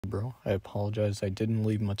Bro, I apologize. I didn't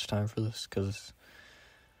leave much time for this because,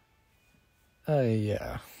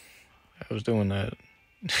 yeah, I was doing that.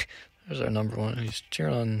 There's our number one. He's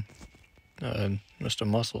cheering on Mr.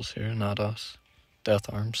 Muscles here, not us.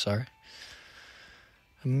 Death Arms, sorry.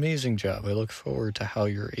 Amazing job. I look forward to how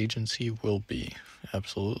your agency will be.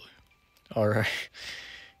 Absolutely. Alright.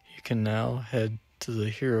 You can now head to the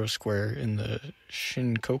Hero Square in the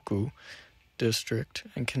Shinkoku district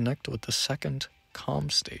and connect with the second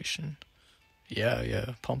comm station.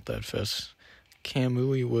 Yeah, pump that fist.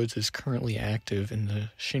 Kamui Woods is currently active in the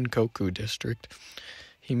Shinkoku district.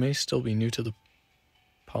 He may still be new to the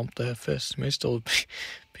pump that fist. He may still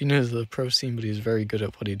be new to the pro scene, but he's very good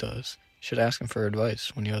at what he does. You should ask him for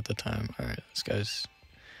advice when you have the time. Alright, this guy's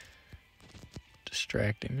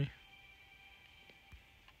distracting me.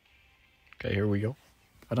 Okay, here we go.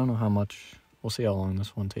 I don't know how much. We'll see how long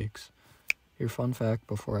this one takes. Your fun fact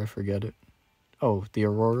before I forget it. Oh, the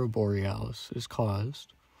Aurora Borealis is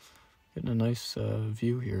caused. Getting a nice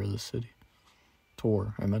view here of the city.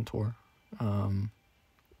 Tour.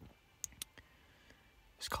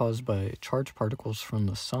 It's caused by charged particles from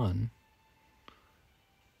the sun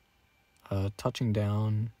touching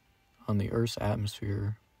down on the Earth's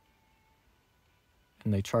atmosphere,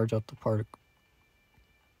 and they charge up the particle.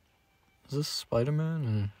 Is this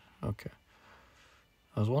Spider-Man? Okay.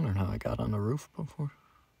 I was wondering how I got on the roof before.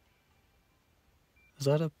 Is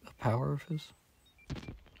that a power of his?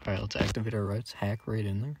 Alright, let's activate our rights. Hack right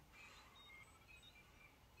in there.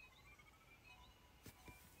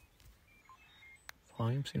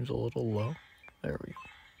 Volume seems a little low. There we go.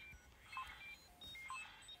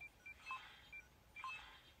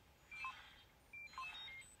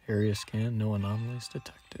 Area scan, no anomalies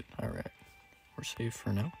detected. Alright, we're safe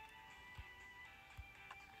for now.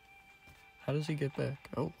 How does he get back?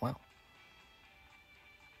 Oh, wow.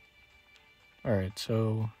 Alright,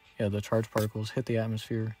 so, yeah, the charged particles hit the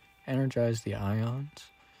atmosphere, energize the ions,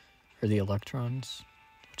 or the electrons,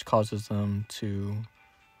 which causes them to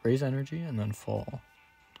raise energy and then fall.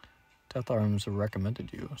 Death Arms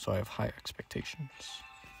recommended you, so I have high expectations.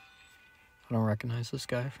 I don't recognize this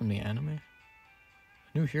guy from the anime.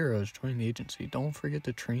 New heroes join the agency. Don't forget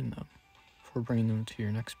to train them before bringing them to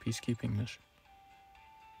your next peacekeeping mission.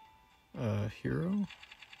 Hero?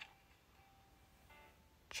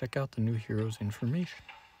 Check out the new hero's information.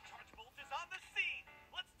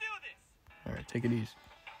 Alright, take it easy.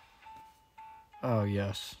 Oh,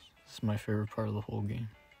 yes. This is my favorite part of the whole game.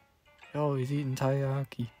 Oh, he's eating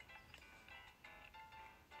taiyaki.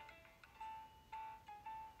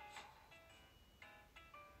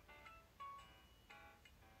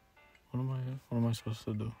 What am I supposed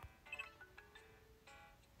to do?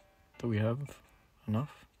 Do we have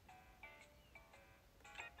enough?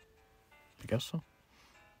 I guess so.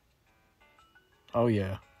 Oh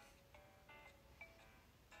yeah.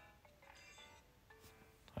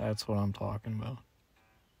 That's what I'm talking about.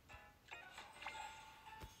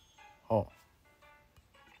 Oh.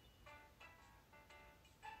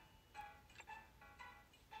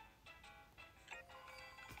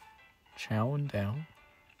 Chowing down.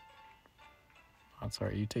 That's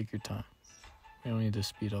alright, you take your time. We don't need to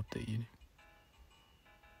speed up the eating.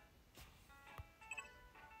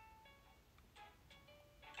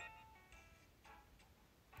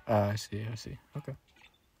 I see. Okay.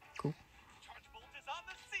 Cool. Charge Bolt is on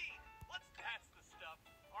the scene. Let's patch the stuff.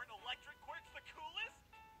 Aren't electric quirks the coolest?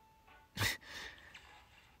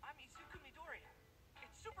 I'm Izuku Midoriya.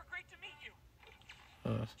 It's super great to meet you.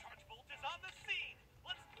 Charge Bolt is on the scene.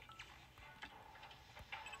 Let's.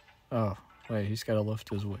 Oh, wait, he's gotta lift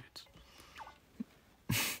his weights.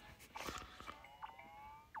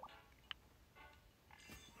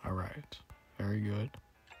 Alright. Very good.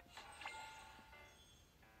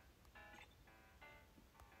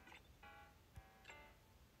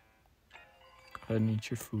 Go ahead and eat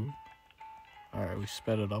your food. Alright, we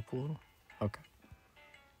sped it up a little. Okay.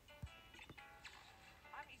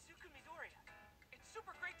 I'm Izuku Midoriya. It's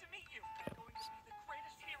super great to meet you. I'm going to be the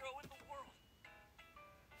greatest hero in the world.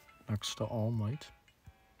 Next to All Might.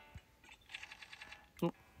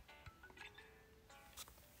 Oh.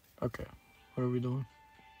 Okay, what are we doing?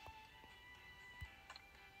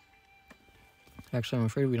 Actually, I'm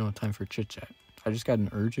afraid we don't have time for chit-chat. I just got an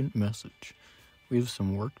urgent message. We have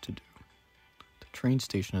some work to do. The train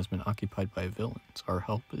station has been occupied by villains. Our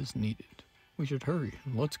help is needed. We should hurry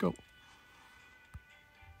and let's go.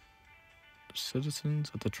 The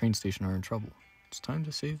citizens at the train station are in trouble. It's time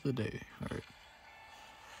to save the day. Alright.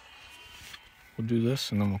 We'll do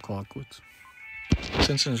this and then we'll call it quits. This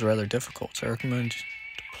instance is rather difficult, so I recommend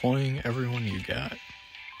deploying everyone you got. That's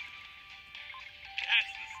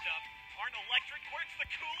the stuff. Aren't electric quirks the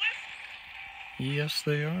coolest? Yes,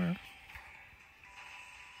 they are.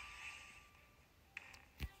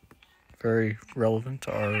 Very relevant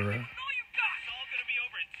to our... All you got. It's all gonna be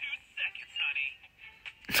over in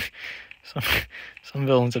 2 seconds, honey. some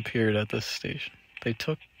villains appeared at this station. They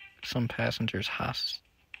took some passengers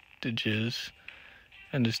hostages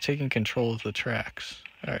and is taking control of the tracks.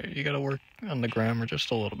 Alright, you gotta work on the grammar just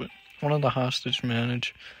a little bit. One of the hostages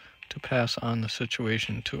managed to pass on the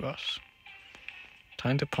situation to us.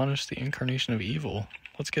 Time to punish the incarnation of evil.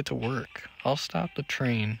 Let's get to work. I'll stop the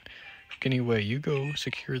train from getting away. You go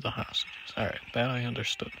secure the hostages. Alright, that I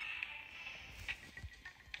understood.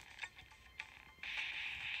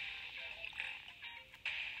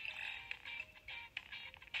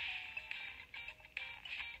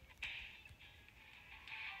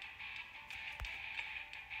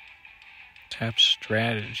 Tap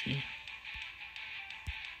strategy.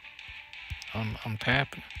 I'm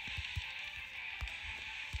tapping.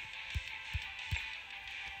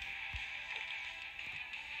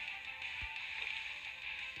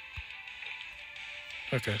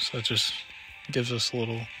 Okay, so that just gives us a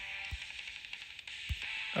little...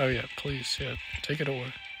 Oh yeah, please, yeah, take it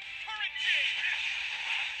away.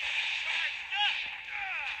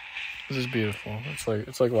 This is beautiful.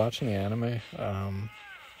 It's like watching the anime, and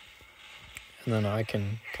then I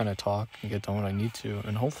can kind of talk and get done what I need to,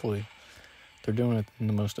 and hopefully they're doing it in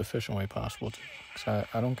the most efficient way possible too. Cause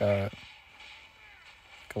I don't got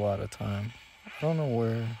a lot of time. I don't know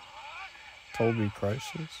where Toby Price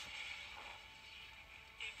is.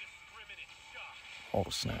 Oh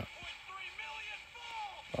snap!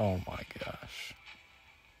 Oh my gosh!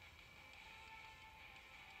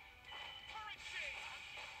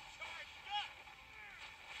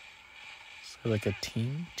 So like a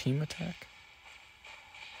team attack?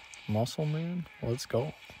 Muscle Man? Let's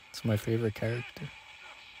go. It's my favorite character.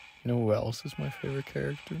 You know who else is my favorite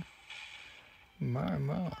character? My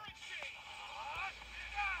mom.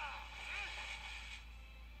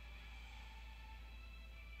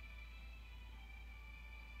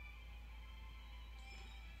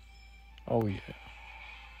 Oh yeah.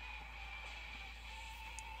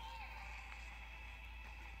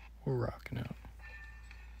 We're rocking out.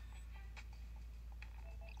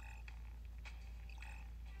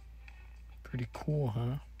 Pretty cool,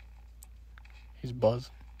 huh? He's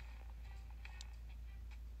buzzing.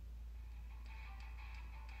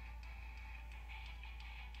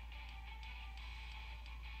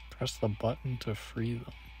 Press the button to free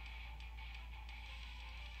them.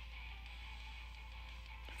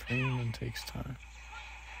 Freeing them takes time.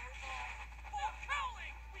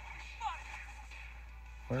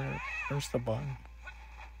 Where's the button?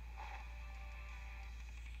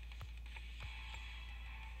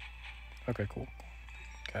 Okay, cool.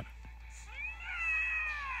 Got it.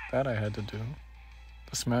 That I had to do.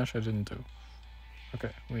 The smash I didn't do.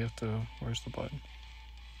 Okay, we have to... Where's the button?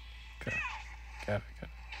 Okay. Got it.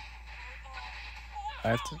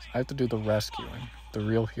 I have to do the rescuing. The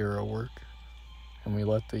real hero work. And we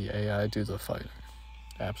let the AI do the fighting.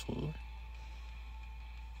 Absolutely.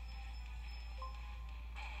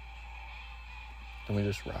 Then we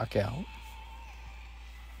just rock out.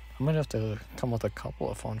 I might have to come with a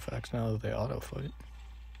couple of fun facts now that they auto-fight.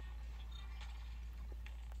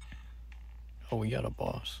 Oh, we got a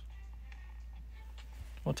boss.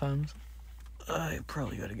 What time is it? I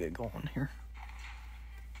probably gotta get going here.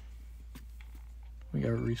 We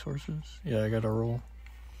got resources? Yeah, I gotta roll.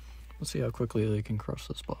 Let's see how quickly they can crush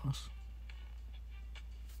this boss.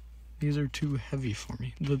 These are too heavy for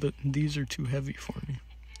me. These are too heavy for me.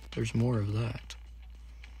 There's more of that.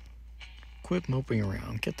 Quit moping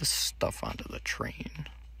around. Get the stuff onto the train.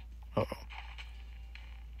 Uh-oh.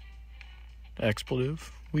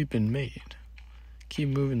 Expletive. We've been made. Keep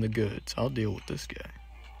moving the goods. I'll deal with this guy.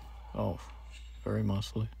 Oh, very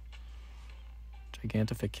muscly.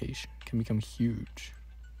 Gigantification. Can become huge.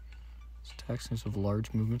 It's taxing of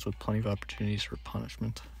large movements with plenty of opportunities for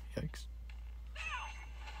punishment. Yikes.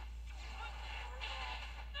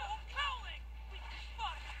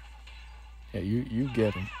 Yeah, you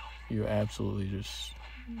get him. You absolutely just...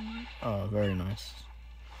 very nice.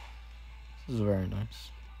 This is very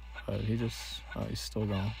nice. He just... he's still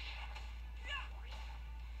going.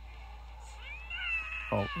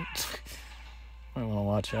 Oh. Might want to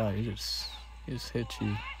watch out. He just hit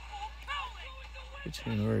you. Hit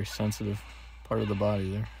you in a very sensitive part of the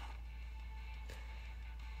body there.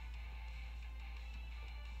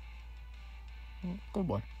 Oh, good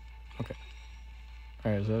boy. Okay.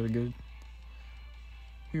 Alright, is that a good...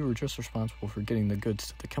 We were just responsible for getting the goods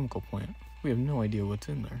to the chemical plant. We have no idea what's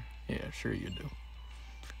in there. Yeah, sure you do.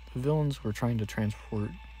 The villains were trying to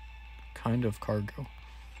transport kind of cargo.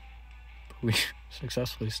 But We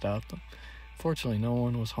successfully stopped them. Fortunately, no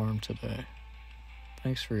one was harmed today.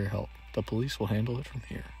 Thanks for your help. The police will handle it from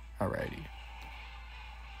here. Alrighty.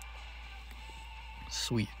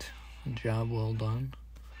 Sweet. Job well done.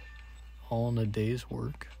 All in a day's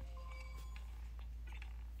work.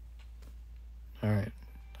 Alright.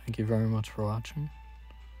 Thank you very much for watching.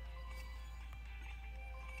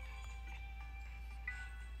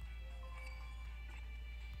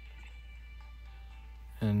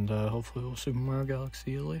 And hopefully we'll Super Mario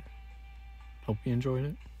Galaxy you later. Hope you enjoyed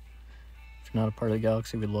it. If you're not a part of the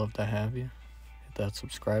Galaxy, we'd love to have you. Hit that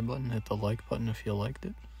subscribe button, hit the like button if you liked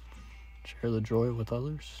it. Share the joy with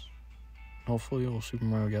others. Hopefully we'll Super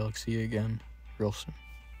Mario Galaxy again real soon.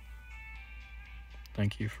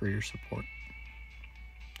 Thank you for your support.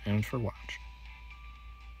 And for watching.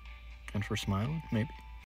 And for smiling, maybe.